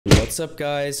What's up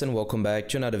guys, and welcome back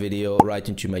to another video right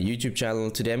into my YouTube channel.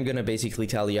 Today I'm gonna basically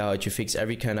tell you how to fix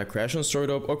every kind of crash on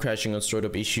startup or crashing on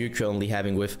startup issue you're currently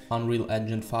having with Unreal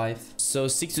Engine 5. So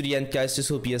stick to the end guys, this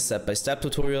will be a step-by-step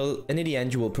tutorial, and in the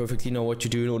end you will perfectly know what to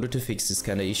do in order to fix this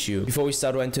kind of issue. Before we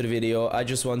start right into the video, I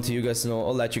just want to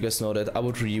let you guys know that I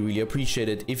would really appreciate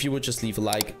it if you would just leave a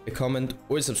like, a comment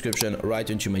or a subscription right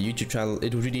into my YouTube channel.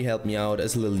 It would really help me out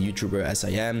as a little YouTuber as I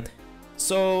am.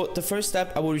 So the first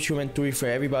step I would recommend doing for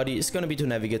everybody is going to be to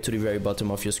navigate to the very bottom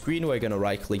of your screen, where you're going to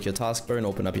right click your taskbar and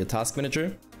open up your task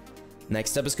manager. Next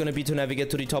step is going to be to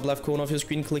navigate to the top left corner of your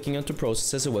screen, clicking onto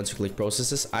processes. And once you click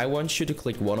processes, I want you to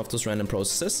click one of those random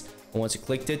processes. And once you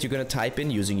clicked it, you're going to type in,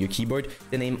 using your keyboard,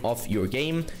 the name of your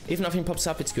game. If nothing pops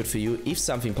up, it's good for you. If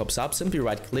something pops up, simply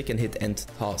right click and hit end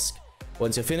task.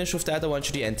 Once you're finished with that, I want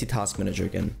you to enter task manager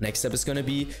again. Next step is going to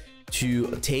be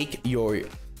to take your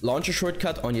launcher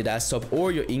shortcut on your desktop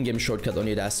or your in-game shortcut on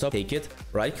your desktop, take it,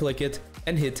 right click it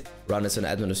and hit run as an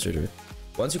administrator.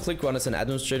 Once you click run as an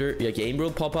administrator, your game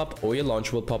will pop up or your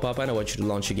launcher will pop up, and I want you to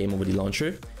launch your game over the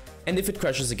launcher. And if it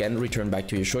crashes again, return back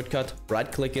to your shortcut,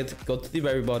 right click it, go to the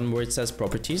very bottom where it says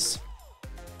properties,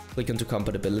 click into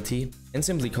compatibility and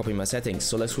simply copy my settings.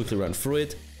 So let's quickly run through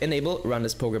it. Enable run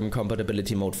as program in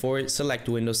compatibility mode 4, select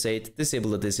Windows 8,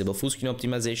 disable full screen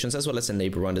optimizations, as well as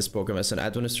enable run this program as an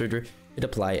administrator, hit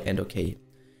apply and OK.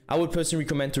 I would personally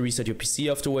recommend to reset your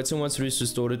PC afterwards, and once it is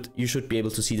restored, you should be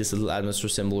able to see this little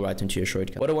administrator symbol right into your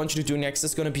shortcut. What I want you to do next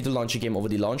is going to be to launch your game over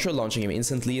the launcher, launching game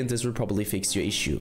instantly, and this will probably fix your issue.